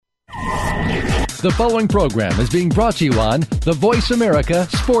the following program is being brought to you on the Voice America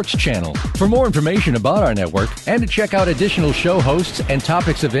Sports Channel. For more information about our network and to check out additional show hosts and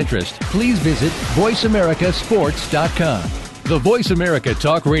topics of interest, please visit voiceamericasports.com. The Voice America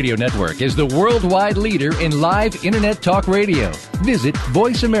Talk Radio Network is the worldwide leader in live Internet talk radio. Visit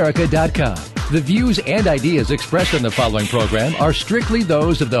voiceamerica.com. The views and ideas expressed on the following program are strictly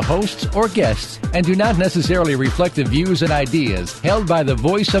those of the hosts or guests and do not necessarily reflect the views and ideas held by the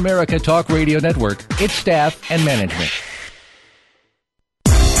Voice America Talk Radio Network, its staff, and management.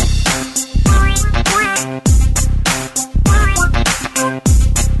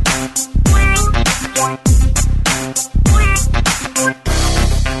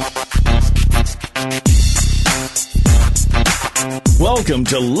 Welcome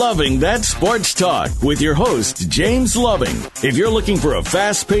to Loving That Sports Talk with your host, James Loving. If you're looking for a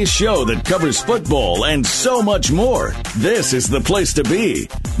fast-paced show that covers football and so much more, this is the place to be.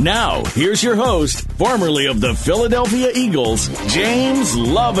 Now, here's your host, formerly of the Philadelphia Eagles, James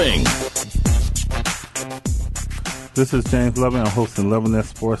Loving. This is James Loving. I'm hosting Loving That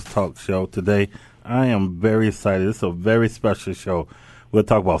Sports Talk show today. I am very excited. This is a very special show. We'll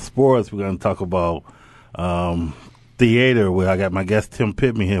talk about sports. We're going to talk about theater, where I got my guest Tim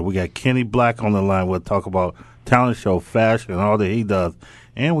Pittman here. We got Kenny Black on the line. We'll talk about talent show, fashion, and all that he does.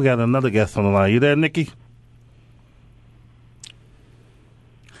 And we got another guest on the line. You there, Nikki?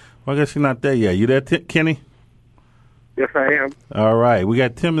 Well, I guess you're not there yet. You there, Kenny? Yes, I am. All right. We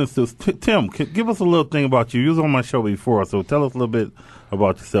got Tim. Tim, give us a little thing about you. You was on my show before, so tell us a little bit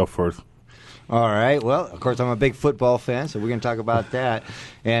about yourself first. All right. Well, of course, I'm a big football fan, so we're going to talk about that.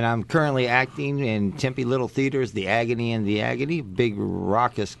 And I'm currently acting in Tempe Little Theater's The Agony and the Agony, big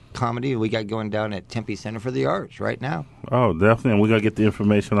raucous comedy we got going down at Tempe Center for the Arts right now. Oh, definitely. And we're going to get the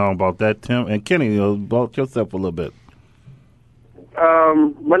information on about that, Tim. And Kenny, about yourself a little bit.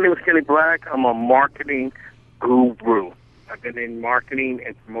 My name is Kenny Black. I'm a marketing guru. I've been in marketing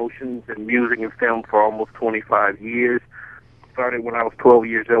and promotions and music and film for almost 25 years. Started when I was 12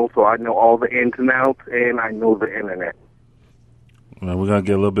 years old, so I know all the ins and outs, and I know the internet. Well, we're going to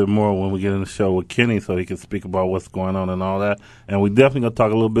get a little bit more when we get in the show with Kenny so he can speak about what's going on and all that. And we definitely going to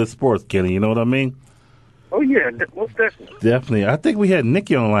talk a little bit of sports, Kenny. You know what I mean? Oh, yeah, most definitely. Definitely. I think we had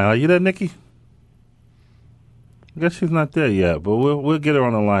Nikki on the line. Are you there, Nikki? I guess she's not there yet, but we'll get her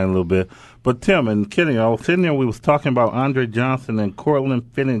on the line a little bit. But Tim and Kenny, I was sitting there, we was talking about Andre Johnson and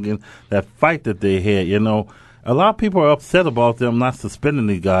Cortland Finnegan, that fight that they had, you know. A lot of people are upset about them not suspending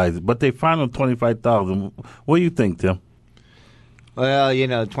these guys, but they fined them $25,000. What do you think, Tim? Well, you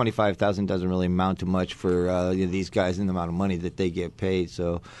know, $25,000 doesn't really amount to much for these guys and the amount of money that they get paid.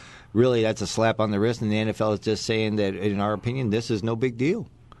 So, really, that's a slap on the wrist, and the NFL is just saying that, in our opinion, this is no big deal.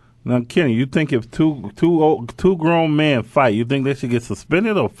 Now, Kenny, you think if two grown men fight, you think they should get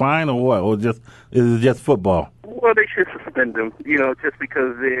suspended or fined or what? Or is it just football? Well, they should suspend them, just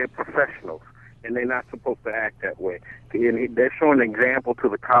because they're professionals. And they're not supposed to act that way. And they're showing an example to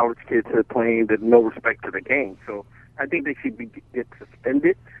the college kids that are playing that no respect to the game. So I think they should get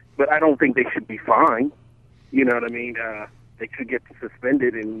suspended, but I don't think they should be fined. You know what I mean? They should get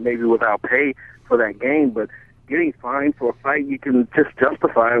suspended and maybe without pay for that game. But getting fined for a fight, you can just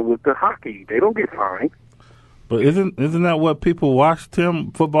justify it with the hockey. They don't get fined. But isn't that what people watch,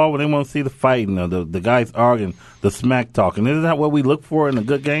 Tim, football, when they want to see the fighting, the guys arguing, the smack talking? Isn't that what we look for in a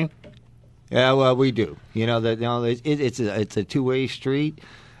good game? Yeah, well, we do. It's a two-way street.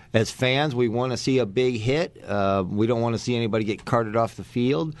 As fans, we want to see a big hit. We don't want to see anybody get carted off the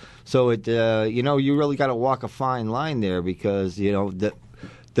field. So you really got to walk a fine line there because the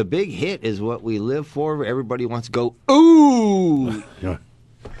big hit is what we live for. Everybody wants to go ooh.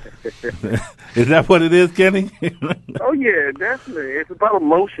 Is that what it is, Kenny? Oh yeah, definitely. It's about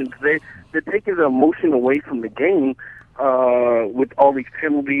emotions. They're taking the emotion away from the game. With all these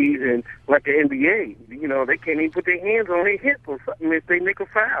penalties and like the NBA, they can't even put their hands on their hip or something if they make a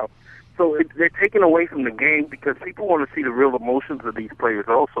foul. So they're taken away from the game because people want to see the real emotions of these players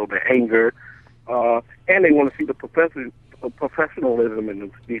also, the anger, and they want to see the professionalism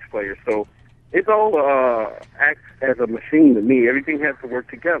in these players. So it's all acts as a machine to me. Everything has to work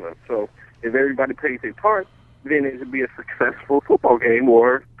together. So if everybody plays their part, then it would be a successful football game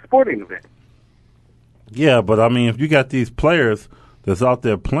or sporting event. Yeah, but I mean, if you got these players that's out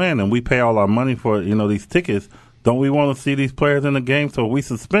there playing and we pay all our money for, these tickets, don't we want to see these players in the game? So if we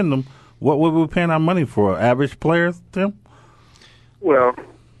suspend them, what would we paying our money for? Average players, Tim? Well,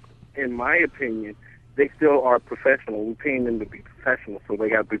 in my opinion, they still are professional. We're paying them to be professional, so they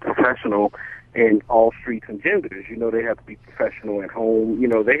got to be professional in all streets and genders. They have to be professional at home.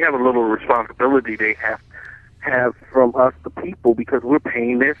 They have a little responsibility they have from us, the people, because we're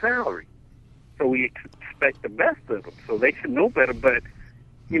paying their salary. so we expect the best of them. So they should know better. But,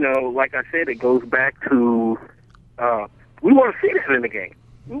 like I said, it goes back to we want to see that in the game.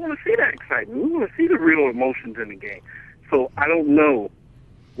 We want to see that excitement. We want to see the real emotions in the game. So I don't know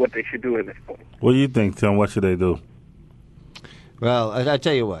what they should do at this point. What do you think, Tim? What should they do? Well, I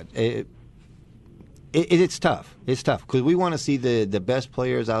tell you what, it's tough. It's tough because we want to see the best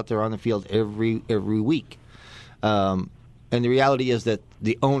players out there on the field every week. And the reality is that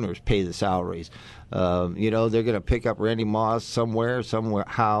the owners pay the salaries. They're going to pick up Randy Moss somewhere,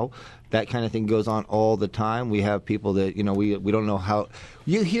 how. That kind of thing goes on all the time. We have people that, we don't know how.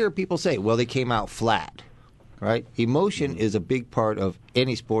 You hear people say, well, they came out flat. Right? Emotion is a big part of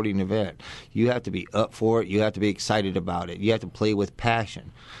any sporting event. You have to be up for it. You have to be excited about it. You have to play with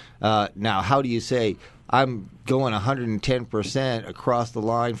passion. Now, how do you say, I'm going 110% across the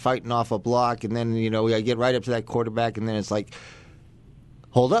line, fighting off a block, and then, I get right up to that quarterback, and then it's like,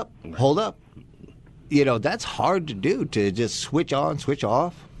 hold up. That's hard to do, to just switch on, switch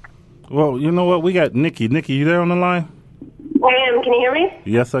off. Well, you know what? We got Nikki. Nikki, you there on the line? I am. Can you hear me?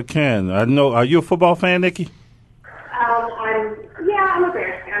 Yes, I can. I know. Are you a football fan, Nikki? I'm a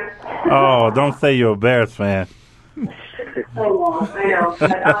Bears fan. Oh, don't say you're a Bears fan. I know.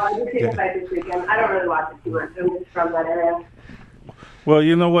 But I did take a fight this weekend. I don't really watch it too much. I'm just from that area. Well,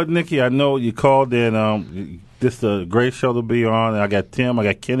 you know what, Nikki? I know you called in. This is a great show to be on. I got Tim. I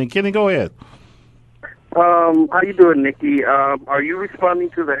got Kenny. Kenny, go ahead. How you doing, Nikki? Are you responding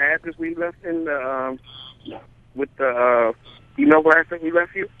to the address we left in the with the email blast that we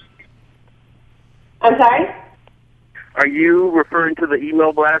left you? I'm sorry? Are you referring to the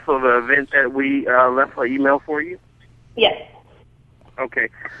email blast or the event that we left an email for you? Yes. Okay.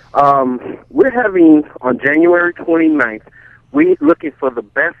 We're having, on January 29th, we're looking for the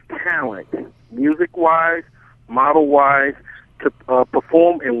best talent, music-wise, model-wise, to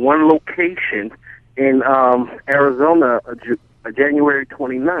perform in one location in Arizona, January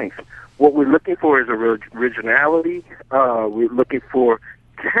 29th. What we're looking for is originality. We're looking for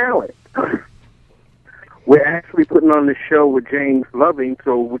talent. We're actually putting on this show with James Loving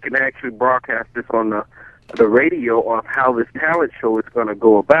so we can actually broadcast this on the radio of how this talent show is going to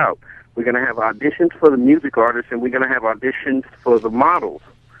go about. We're going to have auditions for the music artists, and we're going to have auditions for the models.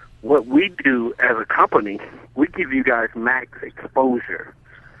 What we do as a company, we give you guys max exposure,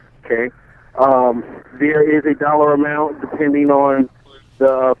 okay? There is a dollar amount depending on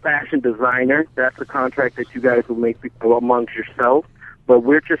the fashion designer. That's a contract that you guys will make amongst yourselves. But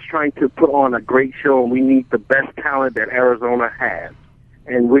we're just trying to put on a great show, and we need the best talent that Arizona has.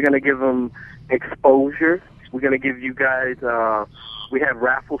 And we're going to give them exposure. We're going to give you guys, we have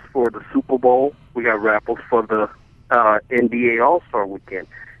raffles for the Super Bowl. We got raffles for the NBA All-Star Weekend.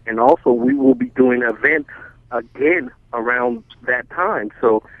 And also, we will be doing events again around that time.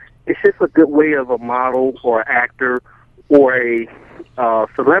 So it's just a good way of a model or actor or a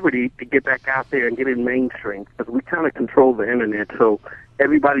celebrity to get back out there and get in mainstream, because we kind of control the internet, so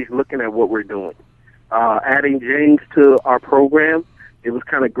everybody's looking at what we're doing. Adding James to our program, it was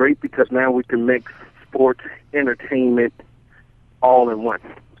kind of great because now we can mix sports, entertainment, all in one.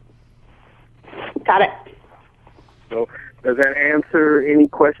 Got it. So does that answer any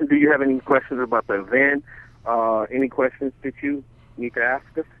questions? Do you have any questions about the event? Any questions that you need to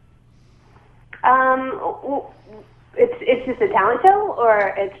ask us? It's just a talent show,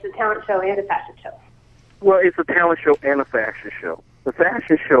 or it's a talent show and a fashion show? Well, it's a talent show and a fashion show. The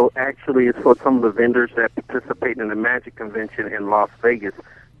fashion show actually is for some of the vendors that participate in the Magic Convention in Las Vegas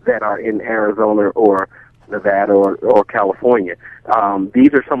that are in Arizona or Nevada or California.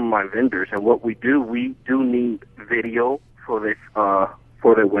 These are some of my vendors, and what we do need video for this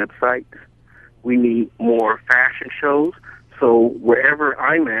for their websites. We need more fashion shows. So wherever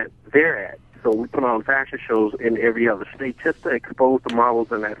I'm at, they're at. So we put on fashion shows in every other state just to expose the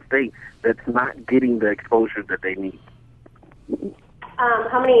models in that state that's not getting the exposure that they need.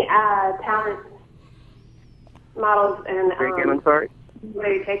 How many talent models and Again, I'm sorry? What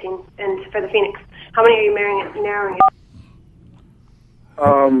are you taking? And for the Phoenix, how many are you narrowing it?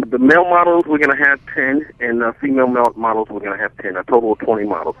 The male models, we're going to have 10, and the female models, we're going to have 10, a total of 20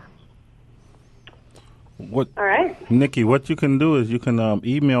 models. All right. Nikki, what you can do is you can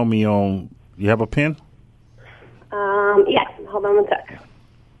email me on, you have a pen? Yes. Hold on one sec.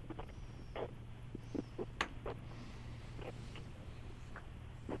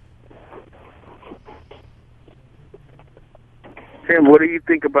 Tim, what do you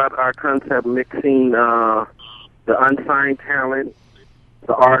think about our concept mixing the unsigned talent,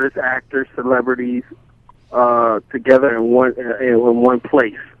 the artists, actors, celebrities together in one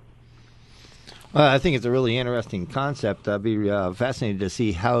place? I think it's a really interesting concept. I'd be fascinated to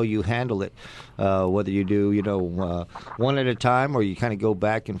see how you handle it, whether you do, one at a time or you kind of go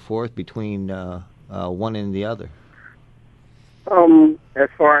back and forth between one and the other. As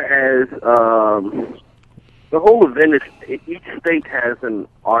far as the whole event is, each state has an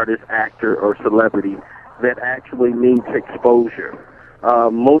artist, actor, or celebrity that actually needs exposure.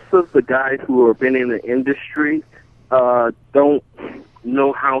 Most of the guys who have been in the industry don't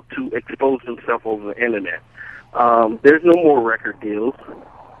know how to expose themselves over the internet. There's no more record deals.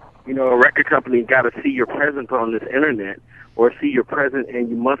 A record company got to see your presence on this internet or see your presence, and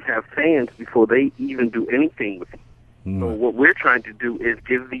you must have fans before they even do anything with you. So what we're trying to do is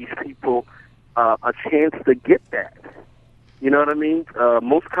give these people a chance to get that. You know what I mean?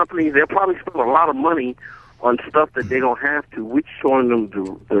 Most companies, they'll probably spend a lot of money on stuff that they don't have to. We're showing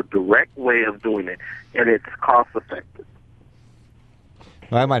them the direct way of doing it, and it's cost effective.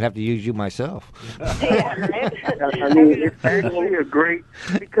 I might have to use you myself. Yeah, right? I mean, it's actually a great,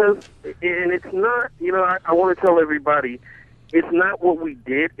 because, and it's not, I want to tell everybody, it's not what we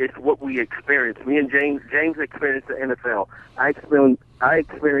did, it's what we experienced. Me and James experienced the NFL. I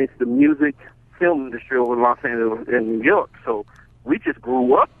experienced the music film industry over in Los Angeles and New York. So we just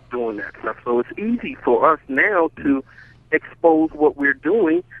grew up doing that stuff. So it's easy for us now to expose what we're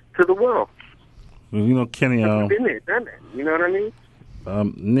doing to the world. Well, Kenny, we've been there, done that. You know what I mean?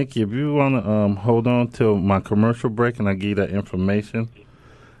 Nikki, if you want to hold on till my commercial break and I give you that information. Okay.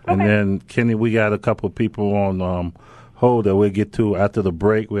 And then, Kenny, we got a couple of people on hold that we'll get to after the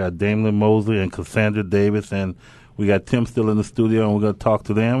break. We got Damon Mosley and Cassandra Davis, and we got Tim still in the studio, and we're going to talk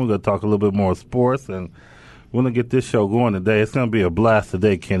to them. We're going to talk a little bit more sports, and we're going to get this show going today. It's going to be a blast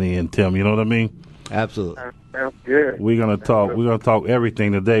today, Kenny and Tim. You know what I mean? Absolutely. Sounds good. We're going to talk. We're going to talk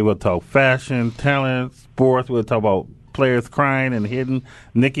everything today. We'll talk fashion, talent, sports. We'll talk about players crying and hitting.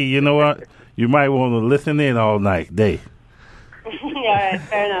 Nikki, you know what? You might want to listen in all night, day. All right,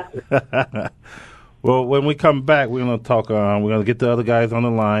 fair enough. Well, when we come back, we're going to talk. We're going to get the other guys on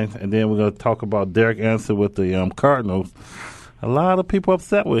the line, and then we're going to talk about Derek Anson with the Cardinals. A lot of people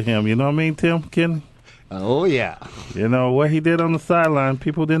upset with him. You know what I mean, Tim? Kenny? Oh yeah. What he did on the sideline,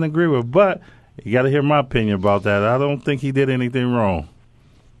 people didn't agree with. But you got to hear my opinion about that. I don't think he did anything wrong.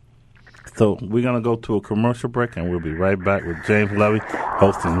 So we're going to go to a commercial break, and we'll be right back with James Levy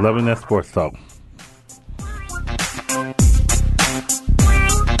hosting Loving That Sports Talk.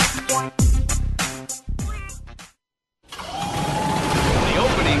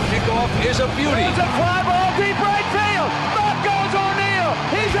 Is a beauty. It's a fly ball deep right field. Back goes O'Neill.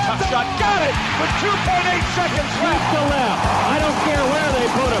 He's at the shot. Got it with 2.8 seconds left. To left. I don't care where they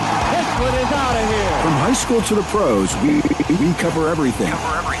put him. This one is out of here. From high school to the pros, we cover everything.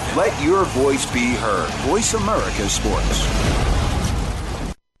 Let your voice be heard. Voice America Sports.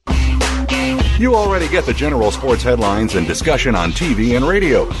 You already get the general sports headlines and discussion on TV and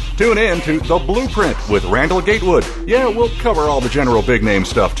radio. Tune in to The Blueprint with Randall Gatewood. Yeah, we'll cover all the general big-name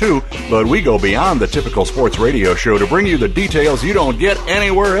stuff too, but we go beyond the typical sports radio show to bring you the details you don't get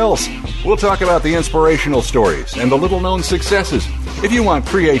anywhere else. We'll talk about the inspirational stories and the little-known successes. If you want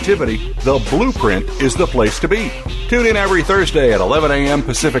creativity, The Blueprint is the place to be. Tune in every Thursday at 11 a.m.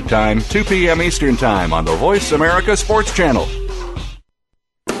 Pacific Time, 2 p.m. Eastern Time on the Voice America Sports Channel.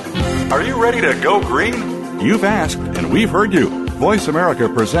 Are you ready to go green? You've asked, and we've heard you. Voice America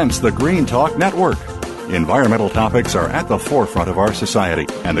presents the Green Talk Network. Environmental topics are at the forefront of our society,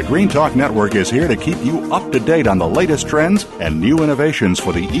 and the Green Talk Network is here to keep you up to date on the latest trends and new innovations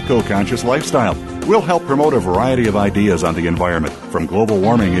for the eco-conscious lifestyle. We'll help promote a variety of ideas on the environment, from global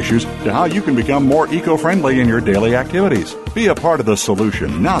warming issues to how you can become more eco-friendly in your daily activities. Be a part of the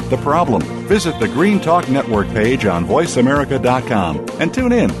solution, not the problem. Visit the Green Talk Network page on voiceamerica.com and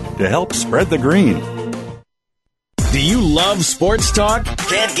tune in to help spread the green. Do you love sports talk?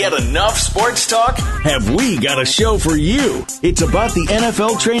 Can't get enough sports talk? Have we got a show for you? It's about the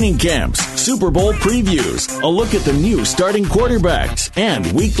NFL training camps, Super Bowl previews, a look at the new starting quarterbacks, and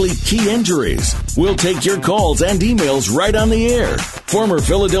weekly key injuries. We'll take your calls and emails right on the air. Former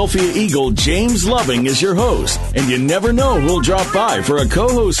Philadelphia Eagle James Loving is your host, and you never know who'll drop by for a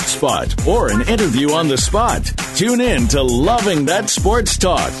co-host spot or an interview on the spot. Tune in to Loving That Sports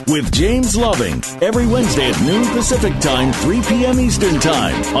Talk with James Loving every Wednesday at noon Pacific Time, 3 p.m. Eastern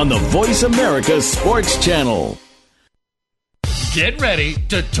Time on the Voice America Sports Channel. Get ready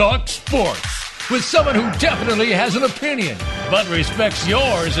to talk sports with someone who definitely has an opinion. but respects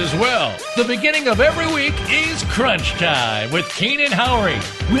yours as well. The beginning of every week is Crunch Time with Keenan Howery.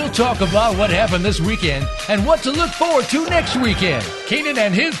 We'll talk about what happened this weekend and what to look forward to next weekend. Keenan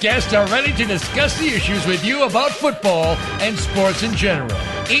and his guests are ready to discuss the issues with you about football and sports in general.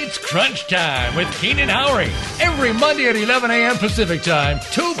 It's Crunch Time with Keenan Howery every Monday at 11 a.m. Pacific Time,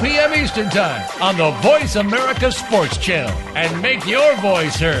 2 p.m. Eastern Time on the Voice America Sports Channel. And make your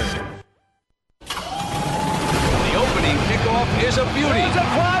voice heard. The opening kickoff is a beauty. It's a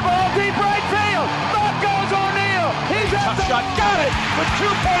fly ball deep right field. Back goes O'Neal. He's at the shot. Got it with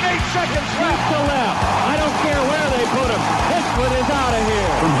 2.8 seconds left to left. I don't care where they put him. This one is out of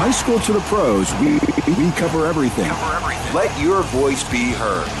here. From high school to the pros, we cover everything. Let your voice be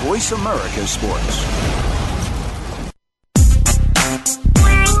heard. Voice America Sports.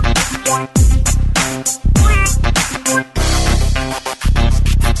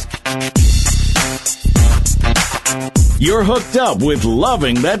 You're hooked up with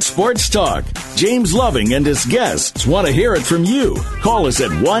Loving That Sports Talk. James Loving and his guests want to hear it from you. Call us at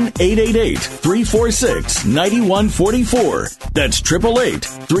 1-888-346-9144. That's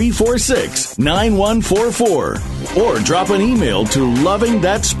 888-346-9144. Or drop an email to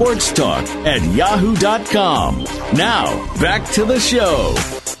lovingthatsportstalk@yahoo.com. Now, back to the show.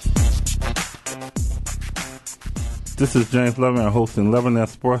 This is James Loving. I'm hosting Loving That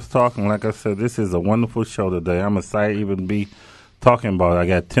Sports Talk. And like I said, this is a wonderful show today. I'm excited to even be talking about it. I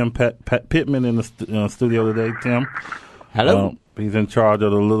got Tim Pittman in the studio today. Tim. Hello. He's in charge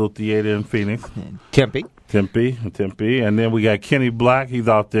of the Little Theater in Phoenix. Tempe. And then we got Kenny Black. He's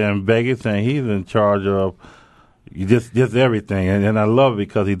out there in Vegas, and he's in charge of just everything. And I love it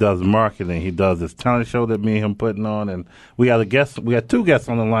because he does marketing. He does this talent show that me and him putting on. And we got we got two guests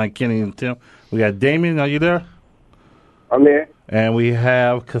on the line, Kenny and Tim. We got Damien. Are you there? I'm there. And we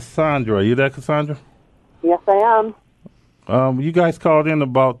have Cassandra. Are you there, Cassandra? Yes, I am. You guys called in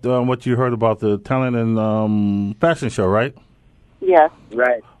about what you heard about the talent and fashion show, right? Yes.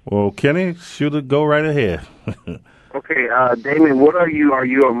 Right. Well, Kenny, go right ahead. Okay, Damon, what are you? Are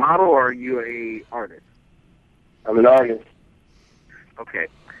you a model or are you a artist? I'm an artist. Okay.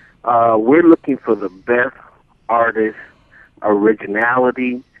 We're looking for the best artist,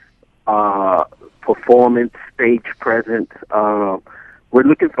 originality, performance, stage presence. We're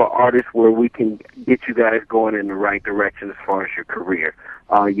looking for artists where we can get you guys going in the right direction as far as your career.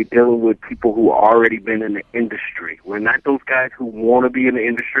 You're dealing with people who already been in the industry. We're not those guys who want to be in the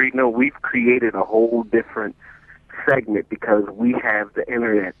industry. No, we've created a whole different segment because we have the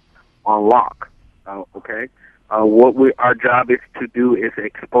internet on lock. Okay? What our job is to do is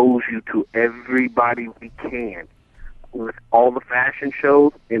expose you to everybody we can. With all the fashion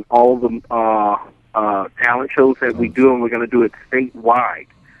shows and all the talent shows that we do, and we're going to do it statewide.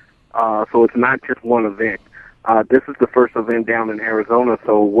 So it's not just one event. This is the first event down in Arizona,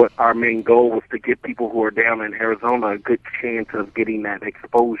 so what our main goal was to give people who are down in Arizona a good chance of getting that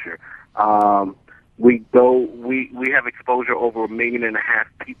exposure. We have exposure over 1.5 million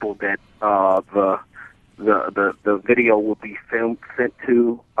people that the video will be sent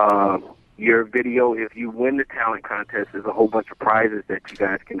to. Your video, if you win the talent contest, there's a whole bunch of prizes that you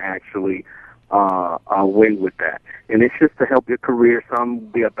guys can actually win with that. And it's just to help your career. Some will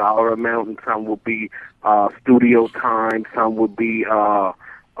be a dollar amount, and some will be studio time, some will be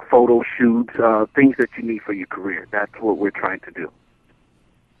photo shoots, things that you need for your career. That's what we're trying to do.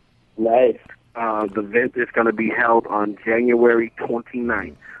 Nice. The event is going to be held on January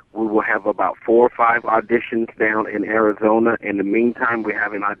 29th. We will have about 4 or 5 auditions down in Arizona. In the meantime, we're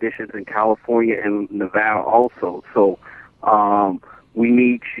having auditions in California and Nevada also. So we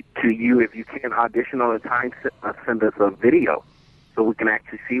need you, if you can't audition on the time, send us a video so we can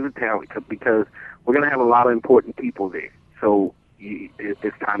actually see the talent, because we're going to have a lot of important people there. So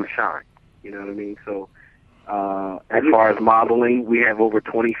it's time to shine. You know what I mean? So as far as modeling, we have over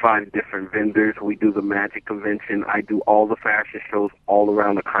 25 different vendors. We do the Magic Convention. I do all the fashion shows all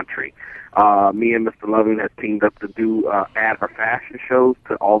around the country. Me and Mr. Loving has teamed up to add our fashion shows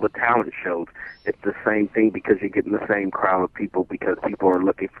to all the talent shows. It's the same thing because you're getting the same crowd of people because people are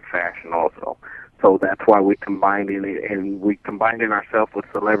looking for fashion also. So that's why we're combining it, and we're combining ourselves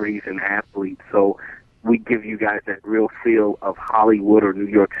with celebrities and athletes. So we give you guys that real feel of Hollywood or New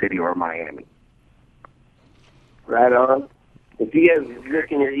York City or Miami. Right on. If you guys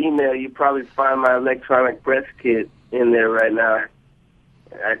look in your email, you probably find my electronic press kit in there right now.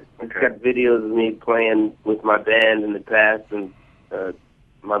 It's got videos of me playing with my band in the past, and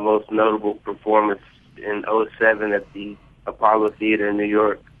my most notable performance in 2007 at the Apollo Theater in New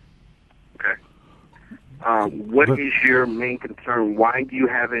York. Okay. What is your main concern? Why you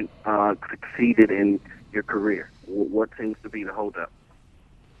haven't succeeded in your career? what seems to be the holdup?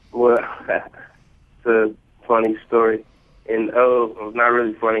 Well, it's a funny story. It's not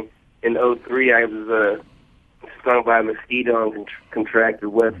really funny. In 2003, I was stung by a mosquito and contracted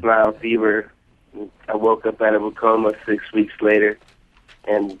West Nile fever. I woke up out of a coma 6 weeks later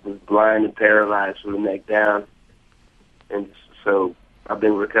and was blind and paralyzed from the neck down. And so I've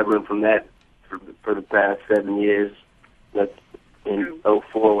been recovering from that for the past 7 years. That's in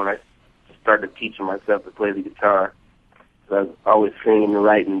 2004 when I started teaching myself to play the guitar. So I was always singing and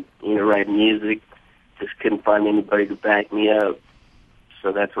writing music. Just couldn't find anybody to back me up.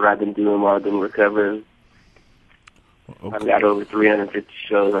 So that's what I've been doing while I've been recovering. Okay. I've got over 350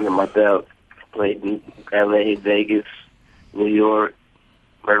 shows under my belt. Played in L.A., Vegas, New York,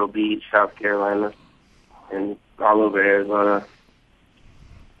 Myrtle Beach, South Carolina, and all over Arizona.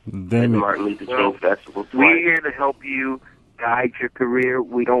 The Martin Luther King Festival. We're here to help you guide your career.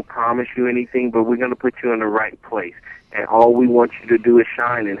 We don't promise you anything, but we're going to put you in the right place. And all we want you to do is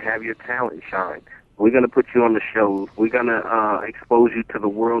shine and have your talent shine. We're going to put you on the shows. We're going to expose you to the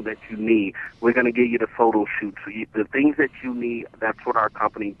world that you need. We're going to give you the photo shoots. So the things that you need, that's what our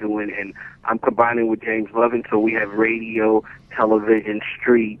company's doing. And I'm combining with James Loving, so we have radio, television,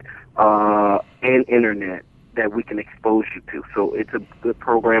 street, and internet that we can expose you to. So it's a good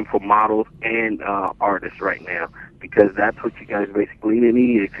program for models and artists right now, because that's what you guys basically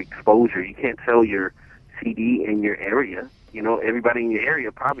need, is exposure. You can't sell your CD in your area. You know, everybody in your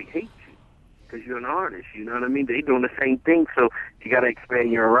area probably hates you because you're an artist. You know what I mean? They're doing the same thing. So you got to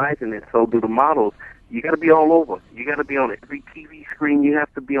expand your horizon, and so do the models. You got to be all over. You got to be on every TV screen. You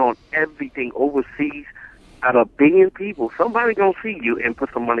have to be on everything overseas. Out of 1 billion people, somebody going to see you and put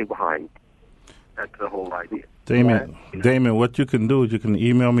some money behind you. That's the whole idea. Damon, what you can do is you can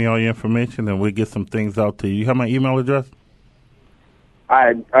email me all your information, and we'll get some things out to you. You have my email address?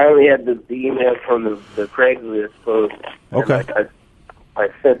 I only had the email from the Craigslist post. Okay. I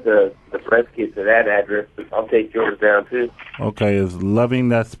sent the press kit to that address. I'll take yours down, too. Okay, it's Loving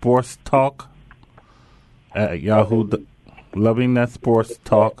That Sports Talk at Yahoo. Loving That Sports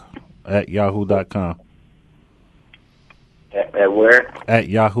Talk at Yahoo.com. At where? At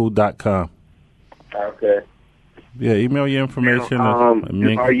Yahoo.com. Okay. Yeah, email your information.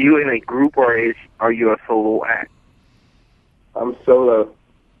 Are you in a group or are you a solo act? I'm solo.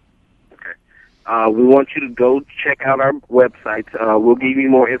 Okay. We want you to go check out our websites. We'll give you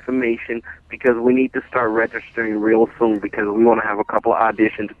more information because we need to start registering real soon, because we want to have a couple of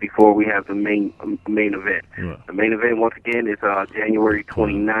auditions before we have the main event. Yeah. The main event, once again, is January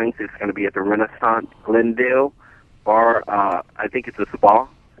 29th. It's going to be at the Renaissance Glendale Bar. I think it's a spa.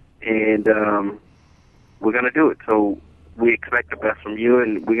 And we're going to do it. So we expect the best from you,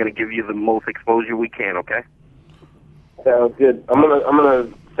 and we're going to give you the most exposure we can, okay? Sounds good. I'm gonna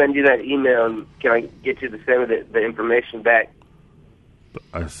send you that email, and can I get you to send me the information back?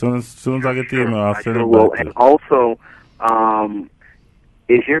 As soon as I get the email, I'll send it back. And also,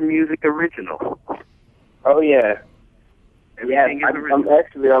 is your music original? Oh, yeah. I'm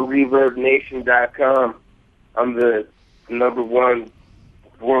actually on ReverbNation.com. I'm the #1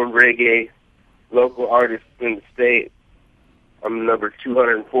 foreign reggae local artist in the state. I'm number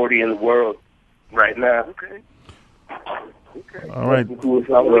 240 in the world right now. Okay. All right. We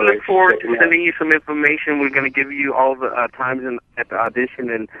look forward to sending you some information. We're going to give you all the times at the audition,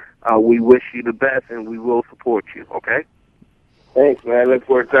 and we wish you the best, and we will support you, okay? Thanks, man. I look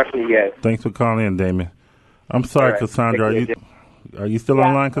forward to talking to you guys. Thanks for calling in, Damien. I'm sorry, Cassandra. Are you still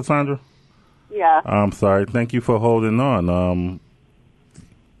online, Cassandra? Yeah. I'm sorry. Thank you for holding on.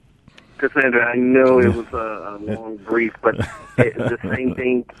 Cassandra, I know it was a long brief, but the same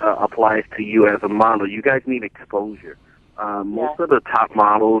thing applies to you as a model. You guys need exposure. Most of the top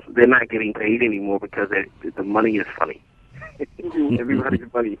models, they're not getting paid anymore because the money is funny.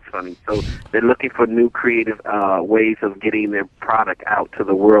 Everybody's money is funny. So they're looking for new creative ways of getting their product out to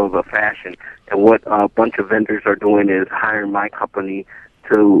the world of fashion. And what a bunch of vendors are doing is hiring my company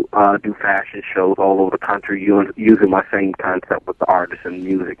to do fashion shows all over the country using my same concept with the artists and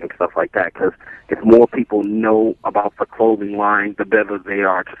music and stuff like that. Because if more people know about the clothing line, the better they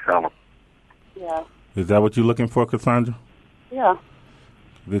are to sell them. Yeah. Is that what you're looking for, Cassandra? Yeah.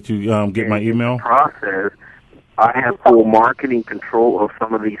 Did you get my email? Process. I have full marketing control of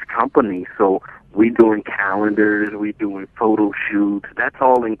some of these companies, so we're doing calendars, we're doing photo shoots. That's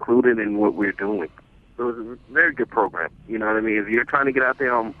all included in what we're doing. So it's a very good program. You know what I mean? If you're trying to get out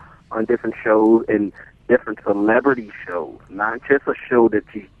there on different shows and different celebrity shows, not just a show that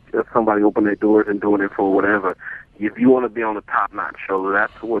somebody open their doors and doing it for whatever. If you want to be on a top-notch show,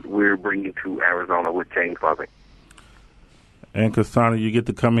 that's what we're bringing to Arizona with James Loving. And Cassandra, you get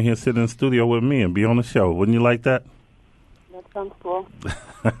to come in here, sit in the studio with me, and be on the show. Wouldn't you like that? That sounds cool.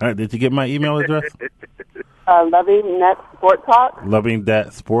 Did you get my email address? Loving Net Sport Talk. Loving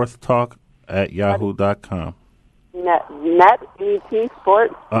that sports talk at yahoo.com. Net E-T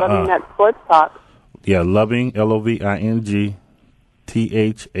Sports. Loving Net Sports Talk. Yeah, loving, LOVING,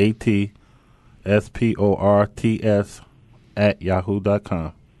 THATSPORTS at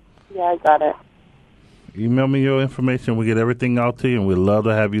yahoo.com. Yeah, I got it. Email me your information. We'll get everything out to you, and we'd love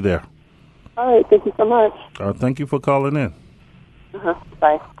to have you there. All right, thank you so much. Thank you for calling in.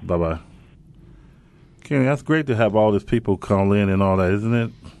 Bye. Bye-bye. Kenny, that's great to have all these people call in and all that, isn't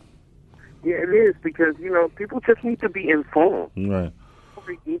it? Yeah, it is, because, people just need to be informed. Right.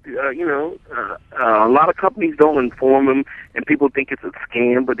 A lot of companies don't inform them, and people think it's a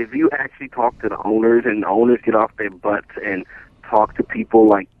scam, but if you actually talk to the owners, and the owners get off their butts and talk to people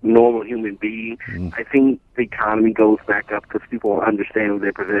like normal human beings, I think the economy goes back up because people understand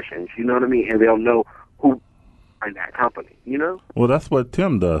their positions, you know what I mean? And they'll know who in that company, Well, that's what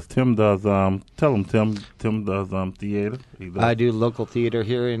Tim does. Tim does, tell him, Tim does theater. I do local theater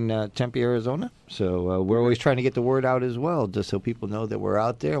here in Tempe, Arizona. So we're always trying to get the word out as well, just so people know that we're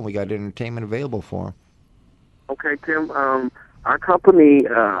out there and we got entertainment available for them. Okay, Tim, our company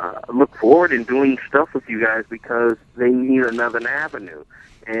look forward in doing stuff with you guys because they need another avenue.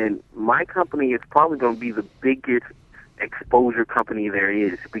 And my company is probably going to be the biggest exposure company there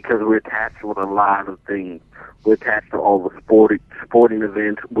is because we're attached with a lot of things. We're attached to all the sporting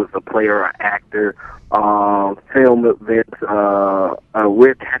events with a player or actor, film events.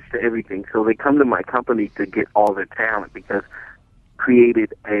 We're attached to everything. So they come to my company to get all their talent because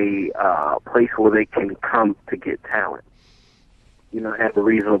created a place where they can come to get talent. At a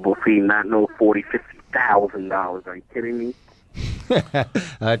reasonable fee, not no $40,000-$50,000. Are you kidding me?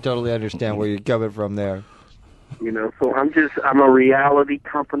 I totally understand where you're coming from there. So I'm a reality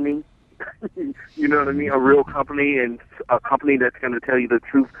company. You know what I mean? A real company, and a company that's going to tell you the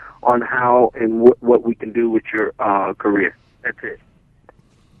truth on how and what we can do with your career. That's it.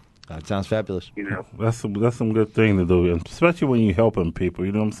 That sounds fabulous. That's some good thing to do, especially when you're helping people.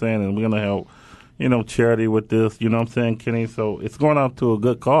 You know what I'm saying? And we're going to help, charity with this. You know what I'm saying, Kenny? So it's going out to a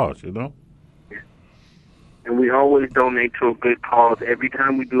good cause. Yeah. And we always donate to a good cause. Every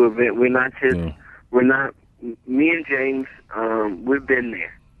time we do an event, we're not. Me and James, we've been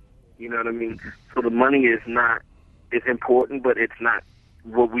there. You know what I mean? So the money is important, but it's not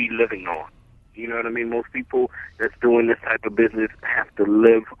what we living on. You know what I mean? Most people that's doing this type of business have to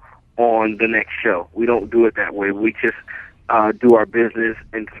live on the next show. We don't do it that way. We just do our business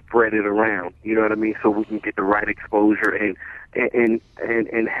and spread it around. You know what I mean? So we can get the right exposure and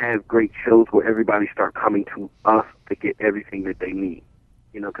have great shows where everybody start coming to us to get everything that they need.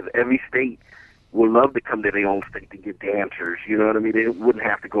 Because every state would love to come to their own state to get dancers, you know what I mean? They wouldn't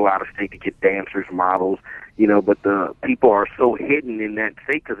have to go out of state to get dancers, models, but the people are so hidden in that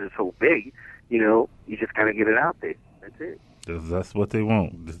state because it's so big, you just got to get it out there. That's it. That's what they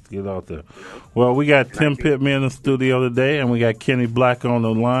want, just get out there. Well, we got Tim Pittman in the studio today, and we got Kenny Black on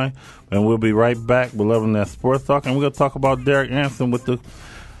the line, and we'll be right back. We're loving that sports talk, and we're going to talk about Derek Anson with the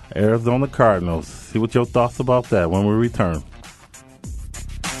Arizona Cardinals. See what your thoughts about that when we return.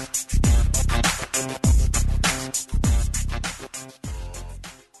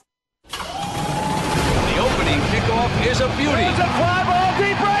 Is a beauty. It's a fly ball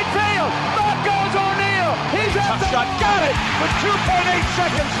deep right field. Back goes O'Neill. He's at the shot. Got it with 2.8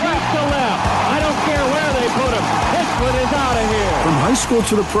 seconds left to left. I don't care where they put him. This one is out of here. From high school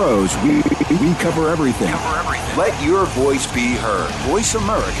to the pros, we cover everything. Let your voice be heard. Voice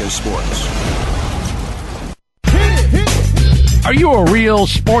America Sports. Are you a real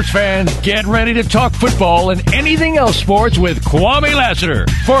sports fan? Get ready to talk football and anything else sports with Kwame Lassiter,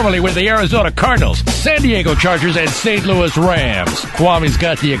 formerly with the Arizona Cardinals, San Diego Chargers, and St. Louis Rams. Kwame's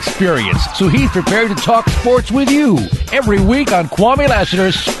got the experience, so he's prepared to talk sports with you every week on Kwame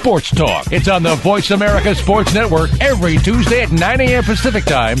Lassiter's Sports Talk. It's on the Voice America Sports Network every Tuesday at 9 a.m. Pacific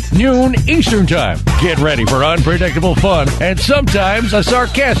Time, noon Eastern Time. Get ready for unpredictable fun and sometimes a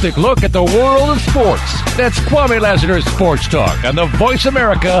sarcastic look at the world of sports. That's Kwame Lassiter's Sports Talk on the Voice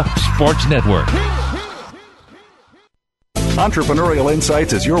America Sports Network. Entrepreneurial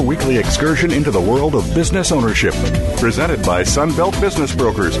Insights is your weekly excursion into the world of business ownership. Presented by Sunbelt Business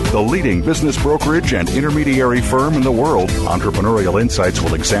Brokers, the leading business brokerage and intermediary firm in the world. Entrepreneurial Insights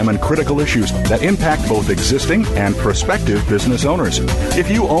will examine critical issues that impact both existing and prospective business owners. If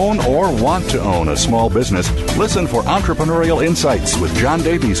you own or want to own a small business, listen for Entrepreneurial Insights with John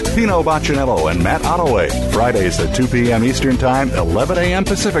Davies, Pino Baccinello, and Matt Ottaway. Fridays at 2 p.m. Eastern Time, 11 a.m.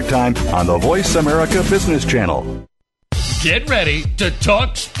 Pacific Time on the Voice America Business Channel. Get ready to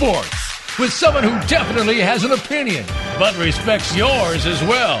talk sports with someone who definitely has an opinion, but respects yours as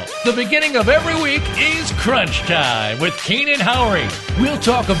well. The beginning of every week is Crunch Time with Keenan Howery. We'll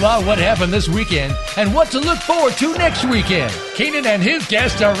talk about what happened this weekend and what to look forward to next weekend. Keenan and his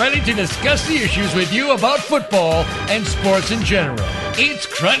guests are ready to discuss the issues with you about football and sports in general. It's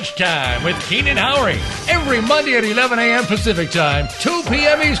Crunch Time with Keenan Howery every Monday at 11 a.m. Pacific Time, 2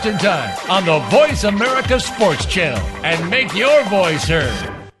 p.m. Eastern Time on the Voice America Sports Channel. And make your voice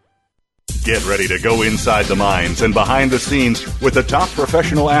heard. Get ready to go inside the minds and behind the scenes with the top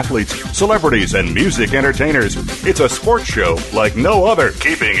professional athletes, celebrities, and music entertainers. It's a sports show like no other.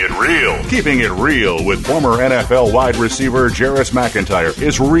 Keeping it real. Keeping it real with former NFL wide receiver Jarris McIntyre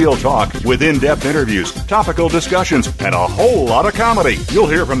is real talk with in-depth interviews, topical discussions, and a whole lot of comedy. You'll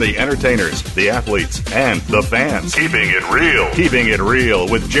hear from the entertainers, the athletes, and the fans. Keeping it real. Keeping it real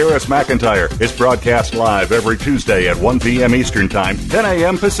with Jarris McIntyre is broadcast live every Tuesday at 1 p.m. Eastern Time, 10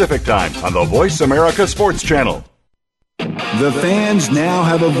 a.m. Pacific Time on the Voice America Sports Channel. The fans now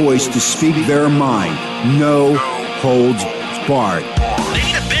have a voice to speak their mind. No holds barred. They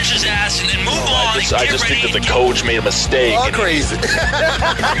need to bench his ass and move on. I just think that the coach made a mistake. All crazy.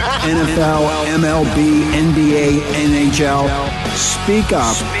 NFL, MLB, NBA, NHL. Speak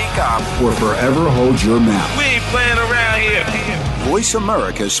up. Speak up or forever hold your mouth. We ain't playing around here. Voice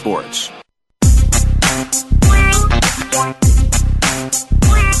America Sports.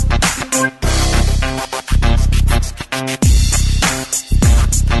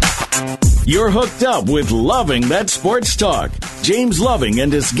 You're hooked up with Loving That Sports Talk. James Loving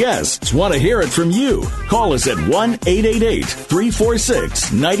and his guests want to hear it from you. Call us at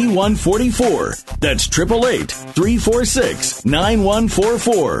 1-888-346-9144. That's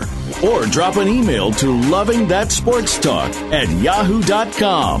 888-346-9144. Or drop an email to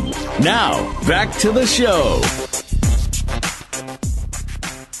lovingthatsportstalk@yahoo.com. Now, back to the show.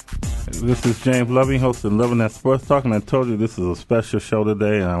 This is James Loving, host of Loving That Sports Talk, and I told you this is a special show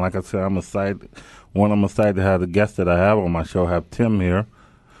today. And like I said, I'm excited to have the guest that I have on my show, have Tim here.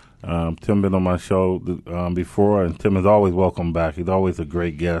 Tim been on my show before, and Tim is always welcome back. He's always a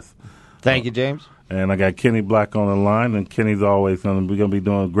great guest. Thank you, James. And I got Kenny Black on the line, and Kenny's always going to be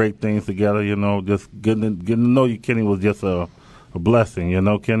doing great things together. You know, just getting to know you, Kenny, was just a blessing. You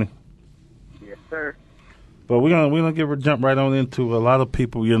know, Kenny. Yes, sir. But we're gonna jump right on into a lot of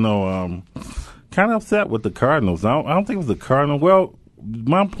people, you know, kind of upset with the Cardinals. I don't think it was the Cardinals. Well,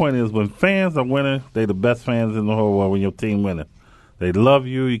 my point is when fans are winning, they the best fans in the whole world. When your team winning, they love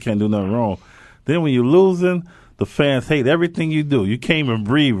you. You can't do nothing wrong. Then when you're losing, the fans hate everything you do. You can't even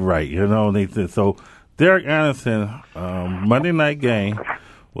breathe right, you know. And they said so. Derek Anderson, Monday night game,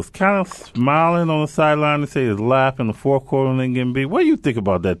 was kind of smiling on the sideline. They say he was laughing in the fourth quarter and then getting beat. What do you think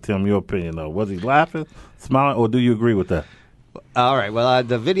about that, Tim? Your opinion, though, was he laughing, smiling, or do you agree with that? All right. Well,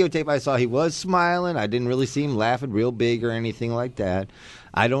 the videotape I saw, he was smiling. I didn't really see him laughing real big or anything like that.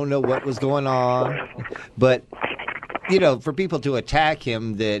 I don't know what was going on, but you know, for people to attack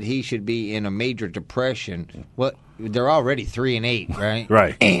him that he should be in a major depression, well, they're already 3-8, right?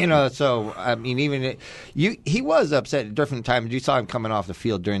 Right. You know, so I mean, he was upset at different times. You saw him coming off the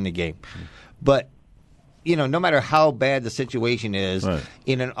field during the game, but you know, no matter how bad the situation is, right,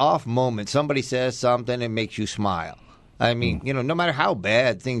 in an off moment, somebody says something and makes you smile. I mean, you know, no matter how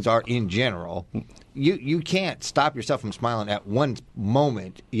bad things are in general, you can't stop yourself from smiling at one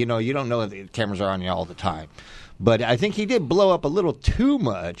moment. You know, you don't know if the cameras are on you all the time. But I think he did blow up a little too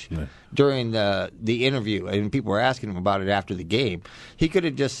much during the interview, and people were asking him about it after the game. He could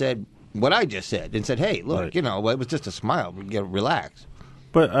have just said what I just said and said, hey, look, right, you know, it was just a smile. Relax.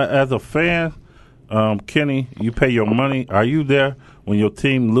 But as a fan, Kenny, you pay your money. Are you there when your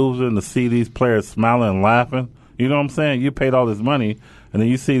team losing to see these players smiling and laughing? You know what I'm saying? You paid all this money, and then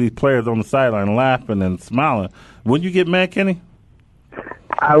you see these players on the sideline laughing and smiling. Wouldn't you get mad, Kenny?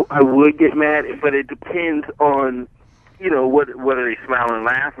 I would get mad, but it depends on, you know, what are they smiling and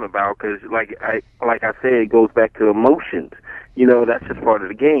laughing about? Because, like I said, it goes back to emotions. You know, that's just part of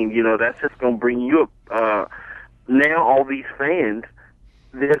the game. You know, that's just going to bring you up. Now all these fans,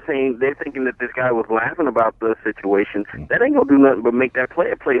 they're thinking that this guy was laughing about the situation. That ain't gonna do nothing but make that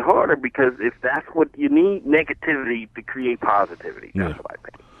player play harder, because if that's what you need, negativity to create positivity. That's what I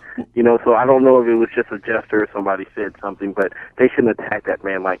think. You know, so I don't know if it was just a gesture or somebody said something, but they shouldn't attack that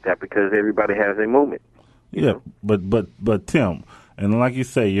man like that, because everybody has a moment. Yeah, but Tim, and like you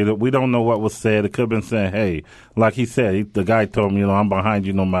say, we don't know what was said. It could have been saying, hey, like he said, the guy told me, you know, I'm behind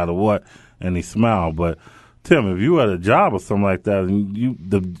you no matter what, and he smiled. But Tim, if you had a job or something like that and you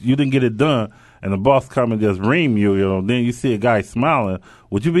didn't get it done, and the boss come and just ream you, then you see a guy smiling,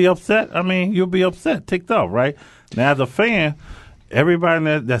 would you be upset? I mean, you'll be upset, ticked off, right? Now, as a fan, everybody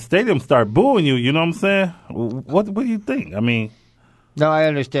in that stadium start booing you, you know what I'm saying? What do you think? I mean... No, I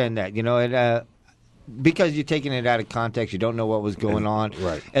understand that, and because you're taking it out of context, you don't know what was going on.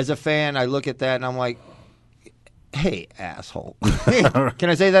 Right. As a fan, I look at that and I'm like, hey, asshole. Can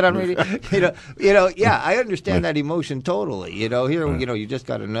I say that on radio? Yeah, I understand that emotion totally. You just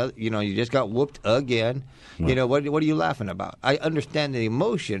got another, you just got whooped again. What are you laughing about? I understand the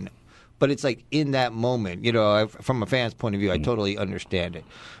emotion, but it's like in that moment, from a fan's point of view, I totally understand it.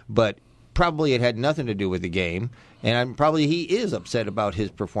 But probably it had nothing to do with the game, and probably he is upset about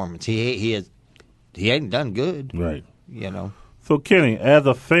his performance. He ain't done good. Right. So, Kenny, as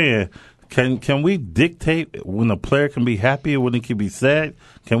a fan, Can we dictate when a player can be happy and when he can be sad?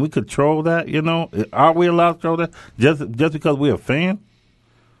 Can we control that? Are we allowed to control that just because we're a fan?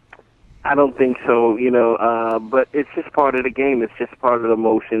 I don't think so. But it's just part of the game. It's just part of the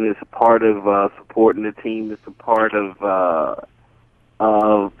emotion. It's a part of supporting the team. It's a part of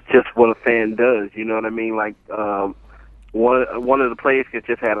just what a fan does. You know what I mean? Like one of the players could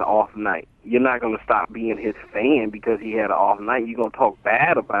just had an off night. You're not going to stop being his fan because he had an off night. You're going to talk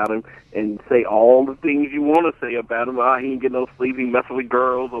bad about him and say all the things you want to say about him. He ain't get no sleep, he messing with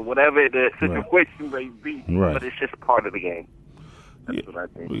girls or whatever the situation may be. Right. But it's just part of the game. That's what I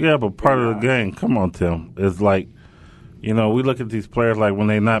think. Yeah, but part of the game, come on, Tim, it's like, we look at these players like when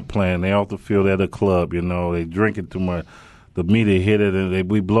they're not playing, they off the field at a club, they drink it too much. The media hit it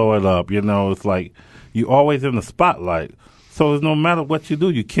and we blow it up. It's like you always in the spotlight. So no matter what you do,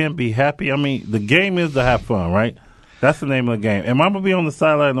 you can't be happy. I mean, the game is to have fun, right? That's the name of the game. Am I going to be on the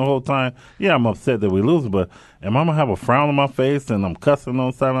sideline the whole time? Yeah, I'm upset that we lose, but am I going to have a frown on my face and I'm cussing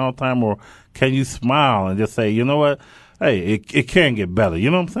on the sideline all the time? Or can you smile and just say, you know what? Hey, it can get better. You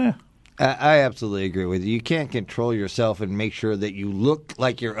know what I'm saying? I absolutely agree with you. You can't control yourself and make sure that you look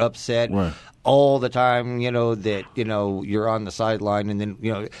like you're upset all the time, that, you're on the sideline and then,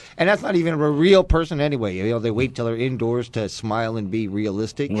 and that's not even a real person anyway. They wait till they're indoors to smile and be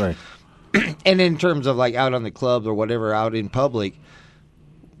realistic. Right. And in terms of like out on the clubs or whatever, out in public,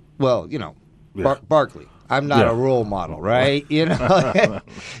 well, Barkley. I'm not a role model, right? They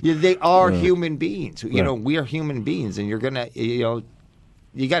are human beings. We are human beings, and you're gonna, you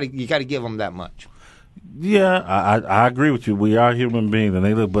got to give them that much. Yeah, I agree with you. We are human beings,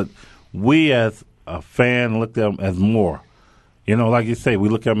 and but we as a fan look at them as more. Like you say, we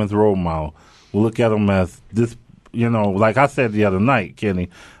look at them as role model. We look at them as this. Like I said the other night, Kenny.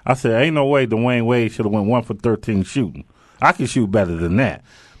 I said, ain't no way Dwayne Wade should have went 1 for 13 shooting. I can shoot better than that.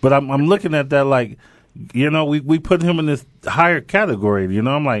 But I'm looking at that like, we put him in this higher category.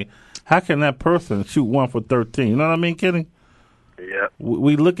 I'm like, how can that person shoot 1 for 13? You know what I mean, Kenny? Yeah.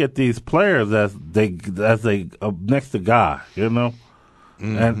 We look at these players as they next to God,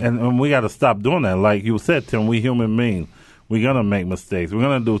 Mm-hmm. And we got to stop doing that. Like you said, Tim, we human beings. We're going to make mistakes. We're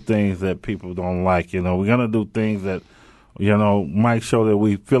going to do things that people don't like, We're going to do things that, might show that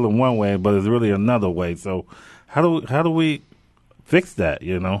we feel in one way, but it's really another way. So how do we fix that,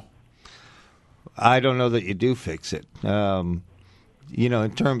 I don't know that you do fix it. In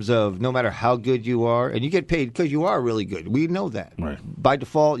terms of no matter how good you are, and you get paid because you are really good. We know that. Right. By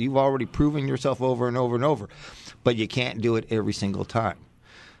default, you've already proven yourself over and over and over. But you can't do it every single time.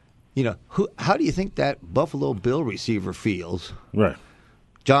 How do you think that Buffalo Bill receiver feels? Right.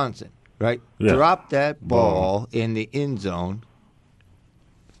 Johnson, right? Yeah. Dropped that ball in the end zone.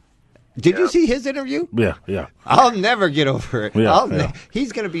 Did you see his interview? Yeah. I'll never get over it. Yeah,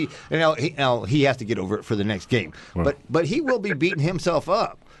 He's going to be, he has to get over it for the next game. Right. But he will be beating himself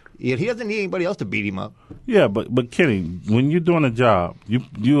up. He doesn't need anybody else to beat him up. Yeah, but Kenny, when you're doing a job,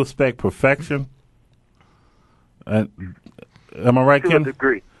 you expect perfection. Am I right, Kenny? To a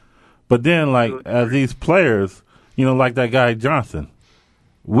degree. But then, like, as these players, like that guy Johnson,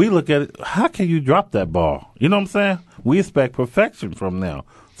 we look at it, how can you drop that ball? You know what I'm saying? We expect perfection from now.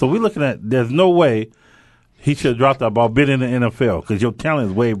 So we're looking at, there's no way he should have dropped that ball, been in the NFL, because your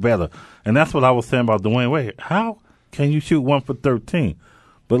talent is way better. And that's what I was saying about Dwayne Wade. How can you shoot 1 for 13?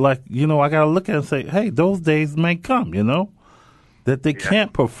 But, like, I got to look at it and say, hey, those days may come, that they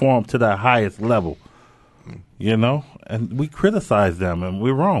can't perform to that highest level, and we criticize them, and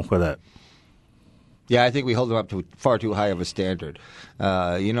we're wrong for that. Yeah, I think we hold them up to far too high of a standard.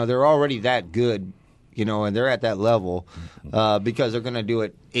 They're already that good, and they're at that level because they're going to do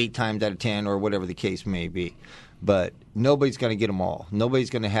it 8 times out of 10 or whatever the case may be. but nobody's going to get them all. Nobody's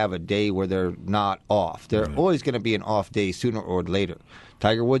going to have a day where they're not off. They're always going to be an off day sooner or later.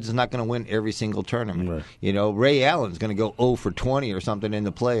 Tiger Woods is not going to win every single tournament. Right. You know, Ray Allen's going to go 0 for 20 or something in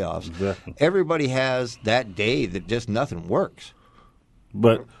the playoffs. Exactly. Everybody has that day that just nothing works.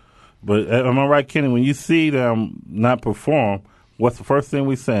 But am I right, Kenny? When you see them not perform, what's the first thing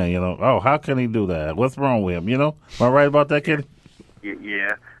we saying? You know, oh, how can he do that? What's wrong with him? You know, am I right about that, Kenny?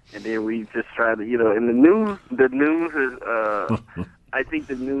 Yeah. And then we just try to, and the news is, I think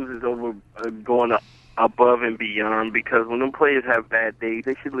the news is over going above and beyond, because when them players have bad days,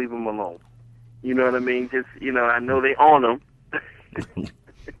 they should leave them alone. You know what I mean? Just, I know they own them.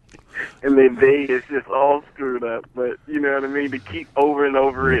 And their day is just all screwed up, but you know what I mean? To keep over and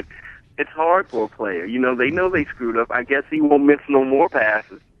over it, it's hard for a player. They know they screwed up. I guess he won't miss no more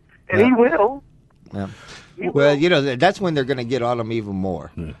passes. And he will. Yeah. Well, that's when they're going to get on them even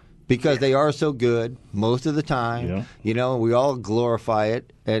more, because they are so good most of the time. Yeah. We all glorify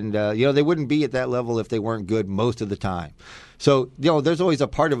it, and they wouldn't be at that level if they weren't good most of the time. So there's always a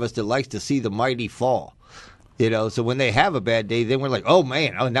part of us that likes to see the mighty fall. So when they have a bad day, then we're like, oh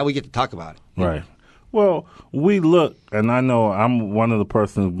man, now we get to talk about it. Right. Well, we look, and I know I'm one of the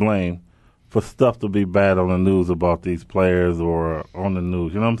persons blamed for stuff to be bad on the news about these players or on the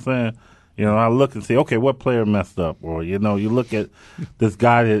news. You know what I'm saying? I look and see, okay, what player messed up? Or, you look at this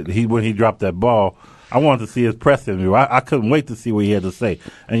guy that when he dropped that ball, I wanted to see his press interview. I couldn't wait to see what he had to say.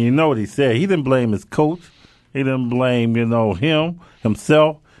 And you know what he said? He didn't blame his coach. He didn't blame,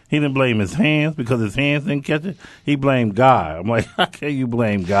 himself. He didn't blame his hands because his hands didn't catch it. He blamed God. I'm like, how can you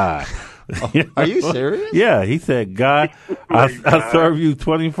blame God? Are you serious? Yeah, he said, God, I serve you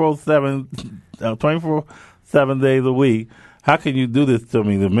 24/7 days a week. How can you do this to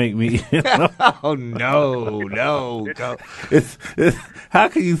me to make me? Oh no! It's how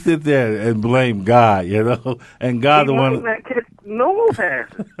can you sit there and blame God? And God the one. That kid no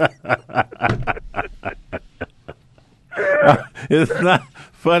passes. It's not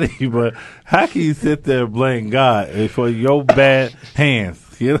funny, but how can you sit there and blame God for your bad hands?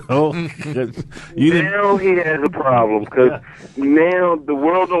 Now he has a problem, because now the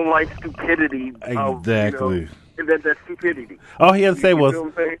world don't like stupidity. Exactly. That stupidity. All he had to say was,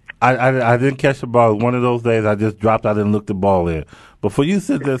 I didn't catch the ball. One of those days I just dropped. I didn't look the ball in. But for you to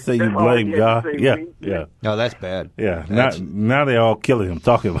sit there and say you blame God, yeah. No, that's bad. Yeah. Now they're all killing him,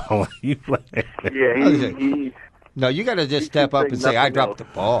 talking about you blame. Yeah, no, you got to just step up and say, I dropped the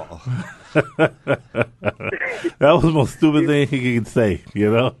ball. That was the most stupid thing he could say,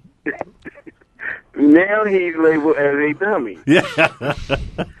 Now he's labeled as a dummy. Yeah.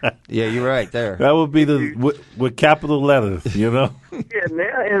 Yeah, you're right there. That would be with capital letters, Yeah,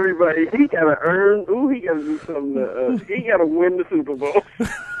 now everybody, he got to earn, he got to do something, he got to win the Super Bowl.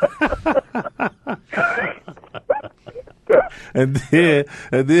 and then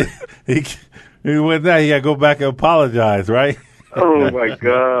he went there, he got to go back and apologize, right? Oh, my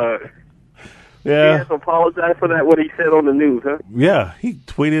God. Yeah. He has to apologize for that, what he said on the news, huh? Yeah, he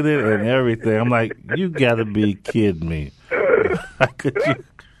tweeted it and everything. I'm like, you got to be kidding me. How could you?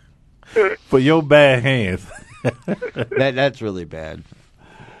 For your bad hands. That's really bad.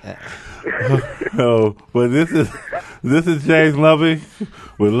 But this is James Loving.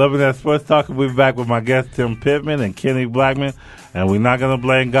 We're Loving That Sports Talk. We'll be back with my guests Tim Pittman and Kenny Blackman. And we're not going to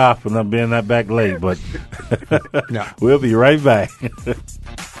blame God for not being that back late, but no. We'll be right back.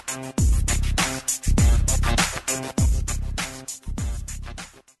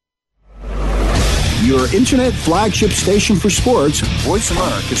 Your internet flagship station for sports, Voice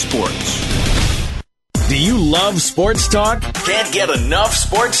America Sports. Do you love sports talk? Can't get enough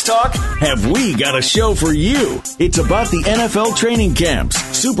sports talk? Have we got a show for you? It's about the NFL training camps,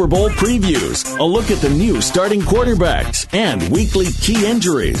 Super Bowl previews, a look at the new starting quarterbacks, and weekly key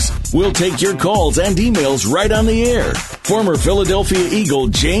injuries. We'll take your calls and emails right on the air. Former Philadelphia Eagle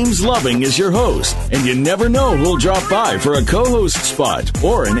James Loving is your host, and you never know who'll drop by for a co-host spot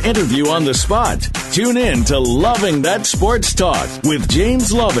or an interview on the spot. Tune in to Loving That Sports Talk with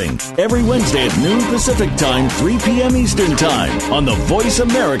James Loving every Wednesday at noon Pacific Time, 3 p.m. Eastern Time on the Voice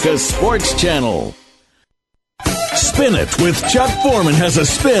America Sports Channel. Spin It with Chuck Foreman has a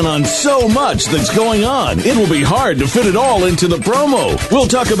spin on so much that's going on. It will be hard to fit it all into the promo. We'll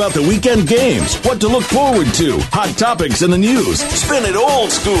talk about the weekend games, what to look forward to, hot topics in the news, Spin It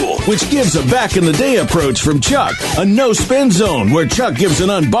Old School, which gives a back-in-the-day approach from Chuck, a no-spin zone where Chuck gives an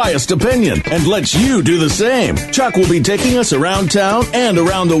unbiased opinion and lets you do the same. Chuck will be taking us around town and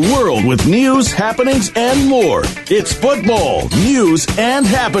around the world with news, happenings, and more. It's football, news, and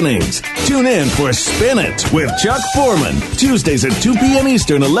happenings. Tune in for Spin It with Chuck Foreman Foreman, Tuesdays at 2 p.m.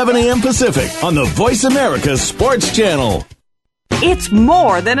 Eastern, 11 a.m. Pacific on the Voice America Sports Channel. It's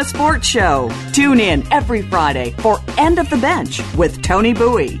more than a sports show. Tune in every Friday for End of the Bench with Tony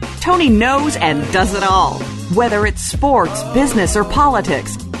Bowie. Tony knows and does it all. Whether it's sports, business, or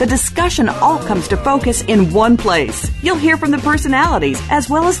politics, the discussion all comes to focus in one place. You'll hear from the personalities as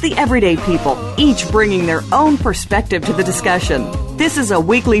well as the everyday people, each bringing their own perspective to the discussion. This is a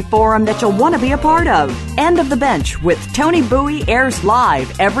weekly forum that you'll want to be a part of. End of the Bench with Tony Bowie airs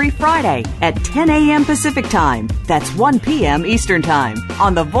live every Friday at 10 a.m. Pacific Time. That's 1 p.m. Eastern Time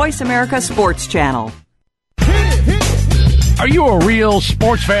on the Voice America Sports Channel. Are you a real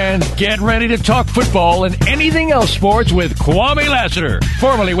sports fan? Get ready to talk football and anything else sports with Kwame Lassiter,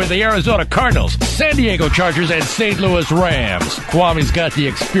 formerly with the Arizona Cardinals, San Diego Chargers, and St. Louis Rams. Kwame's got the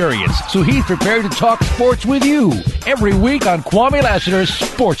experience, so he's prepared to talk sports with you every week on Kwame Lassiter's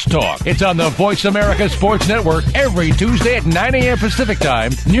Sports Talk. It's on the Voice America Sports Network every Tuesday at 9 a.m. Pacific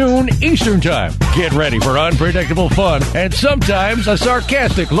Time, noon Eastern Time. Get ready for unpredictable fun and sometimes a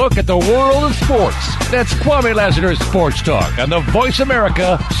sarcastic look at the world of sports. That's Kwame Lassiter's Sports Talk on the Voice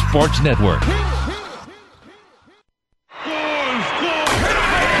America Sports Network.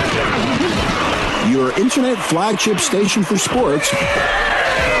 Your internet flagship station for sports.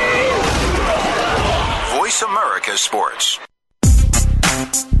 Voice America Sports.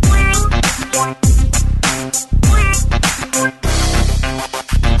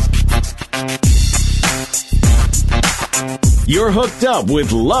 You're hooked up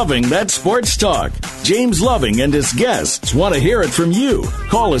with Loving That Sports Talk. James Loving and his guests want to hear it from you.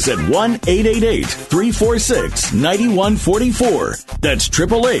 Call us at 1-888-346-9144. That's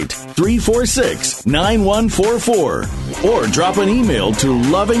 888-346-9144. Or drop an email to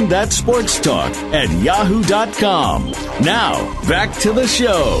lovingthatsportstalk@yahoo.com. Now, back to the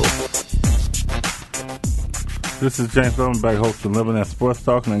show. This is James Loving, back hosting Loving That Sports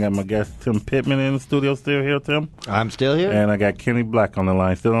Talk, and I got my guest Tim Pittman in the studio. Still here, Tim? I'm still here. And I got Kenny Black on the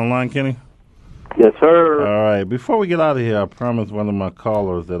line. Still on the line, Kenny? Yes, sir. All right. Before we get out of here, I promised one of my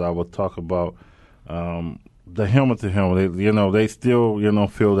callers that I would talk about the helmet to helmet. They still,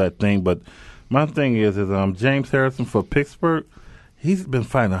 feel that thing. But my thing is James Harrison for Pittsburgh, he's been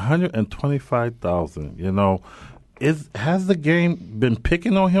fighting $125,000. Has the game been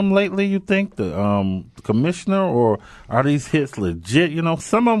picking on him lately, you think, the commissioner, or are these hits legit?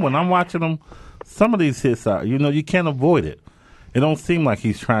 Some of them, when I'm watching them, some of these hits are, you can't avoid it. It don't seem like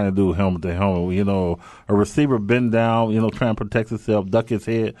he's trying to do helmet to helmet. A receiver bend down, trying to protect himself, duck his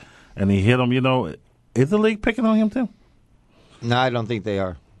head, and he hit him. Is the league picking on him, Tim? No, I don't think they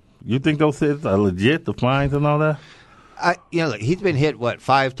are. You think those hits are legit, the fines and all that? He's been hit,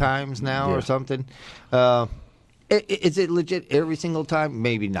 5 times now or something? Is it legit every single time?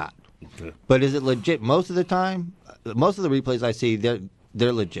 Maybe not. Okay. But is it legit most of the time? Most of the replays I see,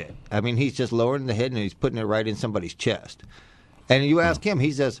 they're legit. I mean, he's just lowering the head and he's putting it right in somebody's chest. And you ask him,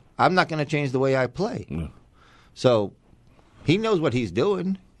 he says, I'm not going to change the way I play. Yeah. So he knows what he's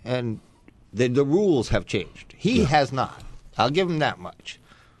doing, and the rules have changed. He has not. I'll give him that much.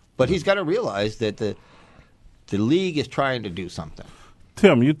 But he's got to realize that the league is trying to do something.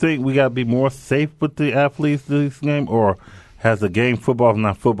 Tim, you think we got to be more safe with the athletes this game, or has the game football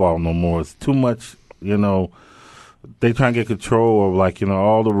not football no more? It's too much, they try to get control of,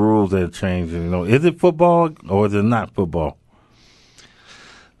 all the rules that are changing. Is it football or is it not football?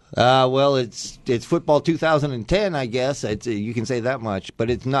 Well, it's football 2010, I guess. You can say that much, but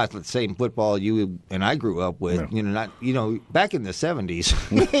it's not the same football you and I grew up with. Yeah. Back in the 70s,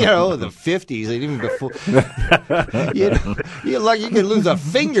 the 50s, and even before. You're lucky you could lose a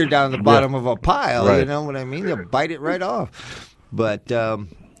finger down the bottom of a pile. Right. You know what I mean? They'll bite it right off. But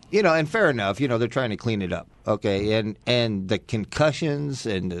and fair enough. They're trying to clean it up. Okay, and the concussions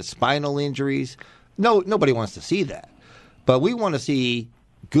and the spinal injuries. No, nobody wants to see that, but we want to see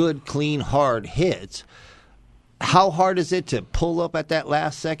good, clean, hard hits. How hard is it to pull up at that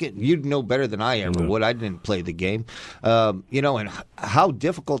last second? You'd know better than I ever would. I didn't play the game. And how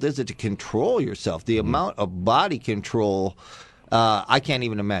difficult is it to control yourself? The amount of body control, I can't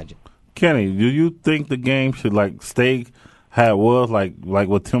even imagine. Kenny, do you think the game should stay how it was, like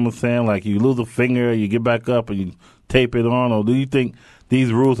what Tim was saying, like you lose a finger, you get back up and you tape it on, or do you think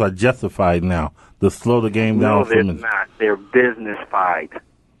these rules are justified now to slow the game down? No, they're not. They're business-fied.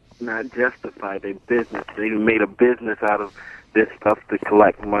 Not justified. They're business. They made a business out of this stuff to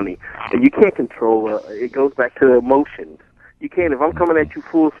collect money. And you can't control it. It goes back to emotions. You can't. If I'm coming at you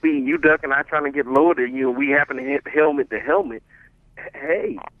full speed, you duck and I trying to get lower than you, and we happen to hit helmet to helmet,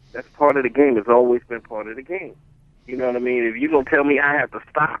 hey, that's part of the game. It's always been part of the game. You know what I mean? If you're going to tell me I have to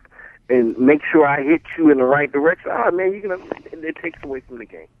stop and make sure I hit you in the right direction. Oh man, it takes away from the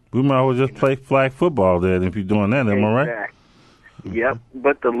game. We might as well just play flag football then if you're doing that. Am I right? Exactly. Yep.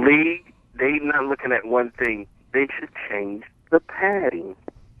 But the league, they not looking at one thing. They should change the padding.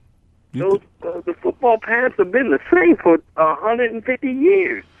 The football pads have been the same for 150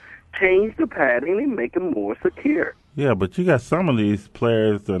 years. Change the padding and make them more secure. Yeah, but you got some of these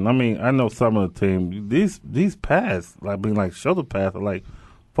players, and I know some of the team. These pads, like shoulder pads, are like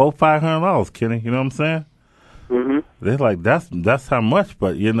 $400-$500, Kenny. You know what I'm saying? Mm-hmm. They're like that's how much,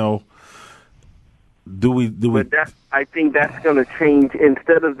 but do we? But I think that's going to change.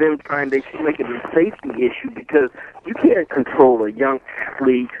 Instead of them trying, they should make it a safety issue because you can't control a young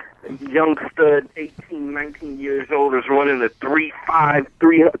athlete. Young stud, 18, 19 years old, is running a 3.5,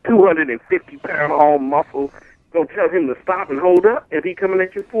 250-pound all muscle. Don't tell him to stop and hold up if he coming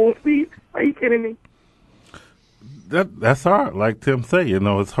at you full speed. Are you kidding me? That's hard. Like Tim said,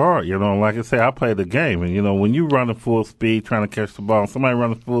 it's hard. Like I say, I play the game, and when you run at full speed trying to catch the ball, and somebody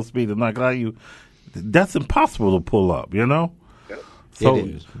running full speed and knock out you, that's impossible to pull up. So, it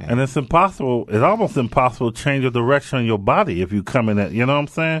is, and it's impossible. It's almost impossible to change the direction of your body if you come in at. You know what I'm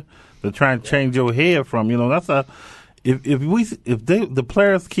saying? To try and change your head from. That's if the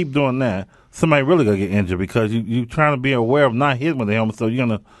players keep doing that, somebody really gonna get injured because you trying to be aware of not hitting with the helmet. So you're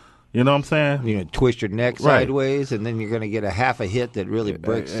gonna, you know what I'm saying? You're gonna twist your neck sideways, and then you're gonna get a half a hit that really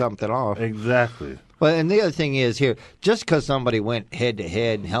breaks something off. Exactly. Well, and the other thing is here, just because somebody went head to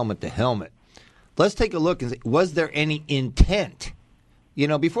head, helmet to helmet, let's take a look and see, was there any intent?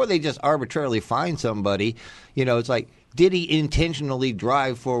 Before they just arbitrarily find somebody, it's like, did he intentionally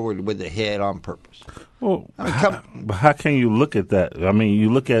drive forward with the head on purpose? Well, but how can you look at that?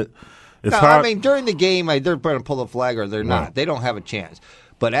 You look at it's hard. During the game, they're going to pull a flag or they're not. They don't have a chance.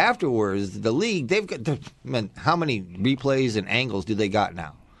 But afterwards, the league, they've got how many replays and angles do they got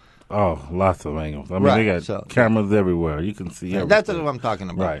now? Oh, lots of angles. They got cameras everywhere. You can see everything. That's what I'm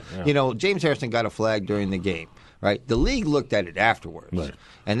talking about. Right. Yeah. James Harrison got a flag during the game. Right, the league looked at it afterwards,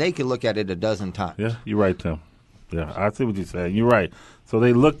 and they could look at it a dozen times. Yeah, you're right, Tim. Yeah, I see what you're saying. You're right. So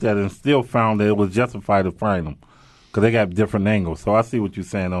they looked at it and still found that it was justified to fine them because they got different angles. So I see what you're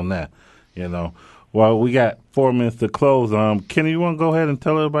saying on that. Well, we got 4 minutes to close. Kenny, you want to go ahead and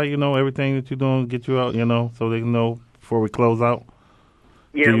tell everybody, everything that you're doing, get you out, so they can know before we close out?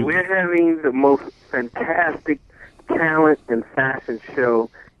 Yeah, we're having the most fantastic talent and fashion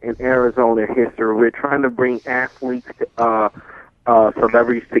show in Arizona history. We're trying to bring athletes,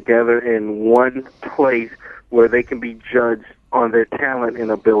 celebrities together in one place where they can be judged on their talent and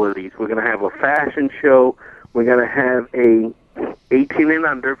abilities. We're going to have a fashion show. We're going to have a 18 and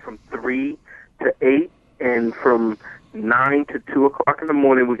under from 3 to 8, and from 9 to 2 o'clock in the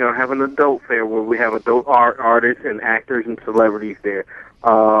morning, we're going to have an adult fair where we have adult artists and actors and celebrities there.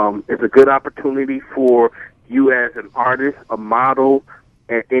 It's a good opportunity for you as an artist, a model,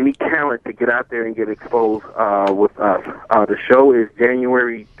 and any talent to get out there and get exposed with us. The show is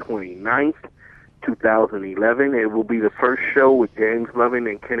January 29th, 2011. It will be the first show with James Loving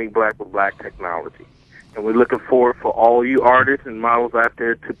and Kenny Black with Black Technology. And we're looking forward for all you artists and models out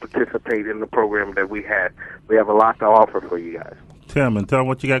there to participate in the program that we have. We have a lot to offer for you guys. Tim, and tell them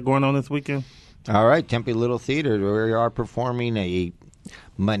what you got going on this weekend. All right, Tempe Little Theater. We are performing a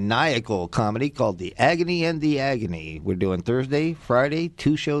maniacal comedy called The Agony and the Agony. We're doing Thursday, Friday,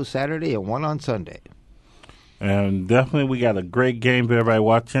 2 shows Saturday, and 1 on Sunday. And definitely we got a great game for everybody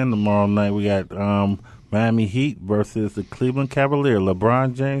watching. Tomorrow night we got Miami Heat versus the Cleveland Cavaliers.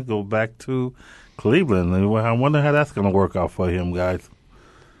 LeBron James go back to Cleveland. I wonder how that's going to work out for him, guys.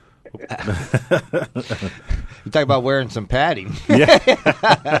 You talk about wearing some padding. Yeah.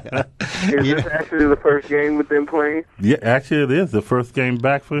 Is this actually the first game with them playing? Yeah, actually it is the first game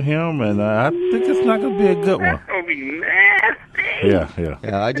back for him, and I think it's not going to be a good one. That's going to be nasty.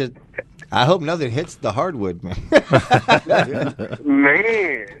 Yeah. I hope nothing hits the hardwood, man.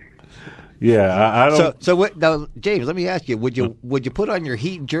 Man. Yeah, I don't. So what? Now, James, let me ask you: Would you put on your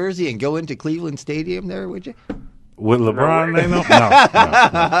Heat jersey and go into Cleveland Stadium there? Would you? With LeBron,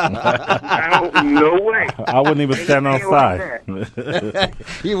 No way. I wouldn't even stand outside.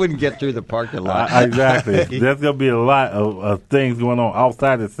 You wouldn't get through the parking lot. Exactly. There's going to be a lot of things going on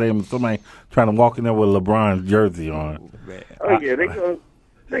outside the stadium. Somebody trying to walk in there with LeBron's jersey on. Yeah,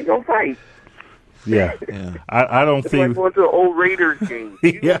 they gonna fight. Yeah. I don't see. It's like going to an old Raiders game.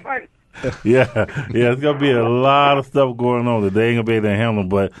 Yeah. Fight. Yeah. It's going to be a lot of stuff going on that they ain't going to be able to handle.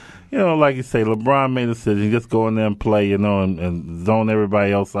 But, like you say, LeBron made a decision. Just go in there and play, and zone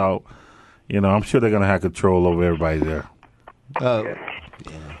everybody else out. I'm sure they're going to have control over everybody there.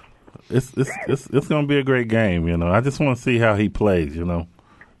 It's going to be a great game, I just want to see how he plays,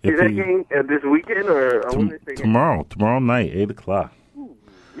 Is that game this weekend or tomorrow night, 8:00?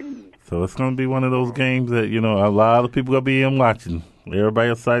 So it's going to be one of those games that, you know, a lot of people going to be in watching. Everybody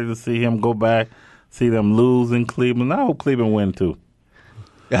excited to see him go back, see them lose in Cleveland. I hope Cleveland win, too.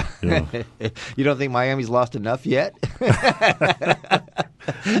 Yeah. You don't think Miami's lost enough yet?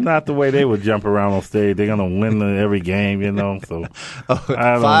 Not the way they would jump around on stage. They're going to win every game, you know. So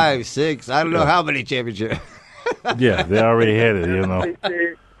 5, 6, I don't know how many championships. Yeah, they already had it, you know.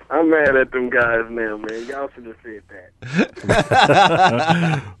 I'm mad at them guys now, man. Y'all should have said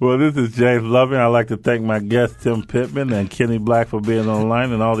that. Well, this is James Loving. I'd like to thank my guests, Tim Pittman and Kenny Black, for being on the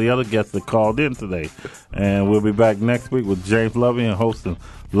line, and all the other guests that called in today. And we'll be back next week with James Loving and hosting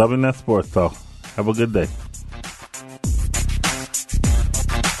Loving That Sports Talk. Have a good day.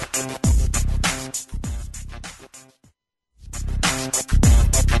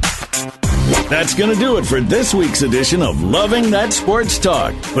 That's going to do it for this week's edition of Loving That Sports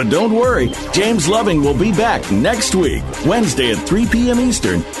Talk. But don't worry, James Loving will be back next week, Wednesday at 3 p.m.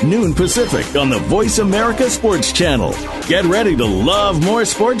 Eastern, noon Pacific, on the Voice America Sports Channel. Get ready to love more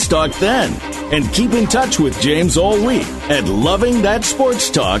sports talk then. And keep in touch with James all week at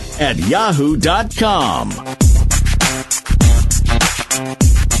lovingthatsportstalk@yahoo.com.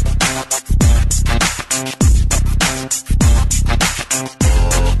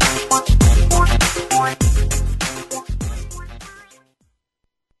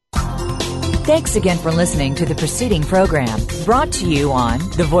 Thanks again for listening to the preceding program, brought to you on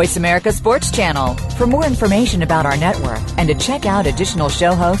the Voice America Sports Channel. For more information about our network and to check out additional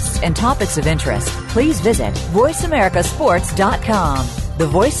show hosts and topics of interest, please visit voiceamericasports.com. The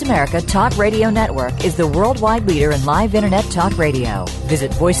Voice America Talk Radio Network is the worldwide leader in live Internet talk radio.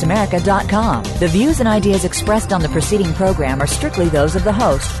 Visit voiceamerica.com. The views and ideas expressed on the preceding program are strictly those of the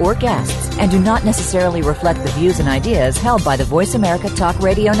host or guests and do not necessarily reflect the views and ideas held by the Voice America Talk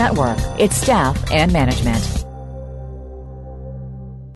Radio Network, its staff, and management.